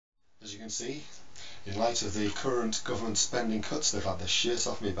as you can see, in light of the current government spending cuts, they've had the shit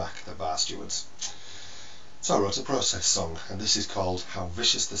off me back, the bar stewards. So I wrote a protest song, and this is called How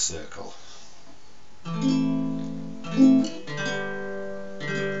Vicious the Circle.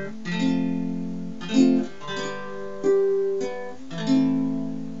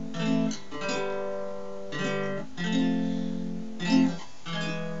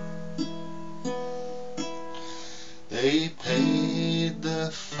 They paid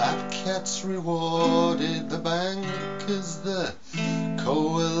the fat cats, rewarded the bankers, the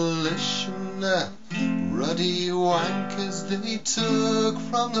coalition, the ruddy wankers. They took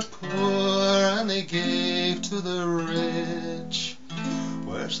from the poor and they gave to the rich.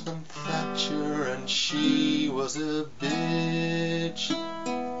 Worse than Thatcher, and she was a bitch.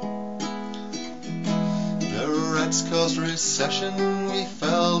 The Reds caused recession, we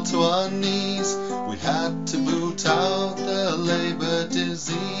fell to our knees. We had to boot out the Labour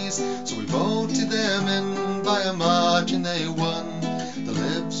disease, so we voted them in by a margin. They won. The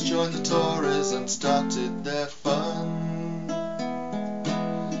Libs joined the Tories and started their fun.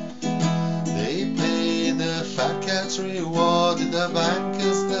 They paid the fat cats, rewarded the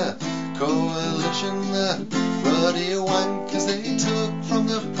bankers, the coalition, the ruddy wankers. They took from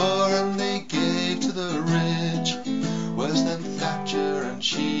the poor and they gave to the rich. Worse than Thatcher, and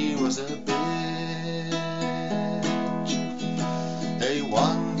she was a bitch. They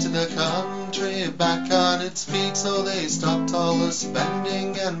wanted the country back on its feet, so they stopped all the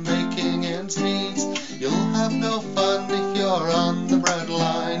spending and making ends meet. You'll have no fun if you're on the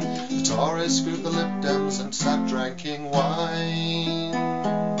breadline. The Tories screwed the Lib Dems and sat drinking wine.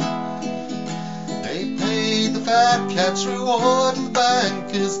 They paid the fat cats, rewarded the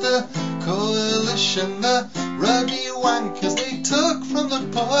bankers, the coalition, the ruddy wankers. They took from the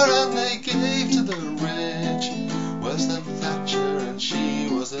poor and they gave to the rich. Worse than Thatcher, and she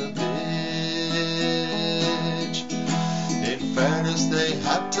was a bitch. In fairness, they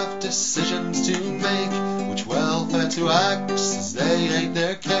had tough decisions to make, which welfare to axe as they ate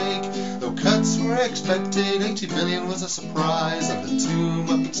their cake. Though cuts were expected, 80 billion was a surprise, and the two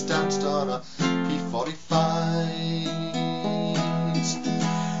Muppets danced on a P45s.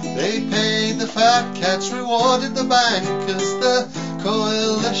 They paid the fat cats, rewarded the bankers, the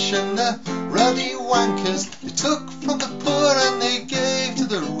coalition, the ruddy wankers. They took from the poor and they gave to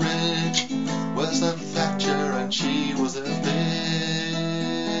the rich. Worse than Thatcher, and she was a bitch.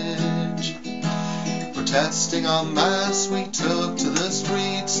 Protesting en masse, we took to the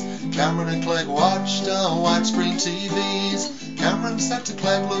streets. Cameron and Clegg watched on widescreen TVs. Cameron said to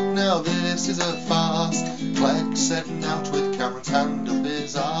Clegg, "Look now, this is a farce." Clegg setting out with Cameron's hand up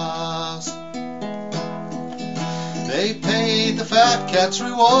his arse. They paid the fat cats,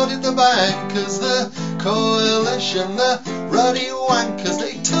 rewarded the bankers, the coalition, the ruddy wankers.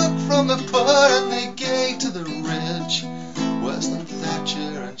 They took from the poor and they gave to the rich. Worse than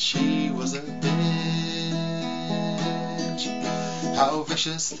Thatcher, and she was a bitch. How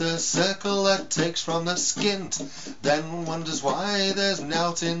vicious the circle that takes from the skint, then wonders why there's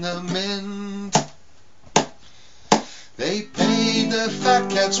nought in the mint. They paid the fat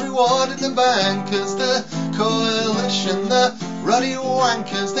cats, rewarded the bankers, the coalition, the ruddy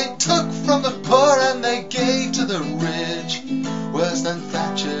wankers. They took from the poor and they gave to the rich. Worse than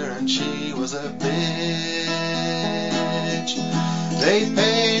Thatcher, and she was a bitch. They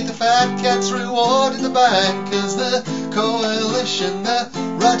paid the fat cats, rewarded the bankers, the coalition, the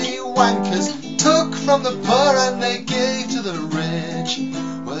ruddy wankers. Took from the poor and they gave to the rich.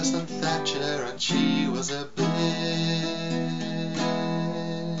 Worse than Thatcher, and she was a bitch.